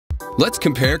Let's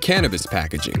compare cannabis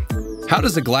packaging. How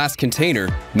does a glass container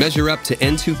measure up to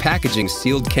N2 packaging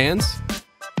sealed cans?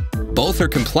 Both are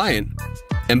compliant,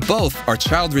 and both are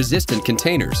child-resistant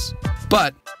containers.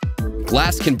 But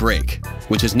glass can break,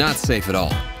 which is not safe at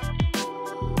all.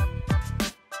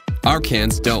 Our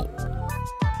cans don't.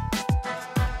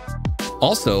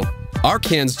 Also, our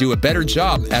cans do a better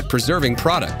job at preserving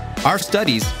product. Our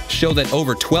studies show that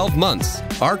over 12 months,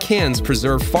 our cans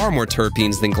preserve far more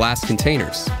terpenes than glass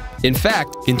containers. In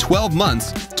fact, in 12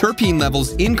 months, terpene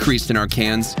levels increased in our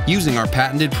cans using our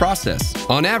patented process.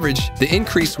 On average, the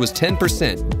increase was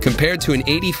 10%. Compared to an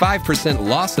 85%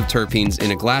 loss of terpenes in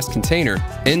a glass container,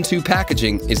 N2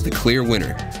 packaging is the clear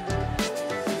winner.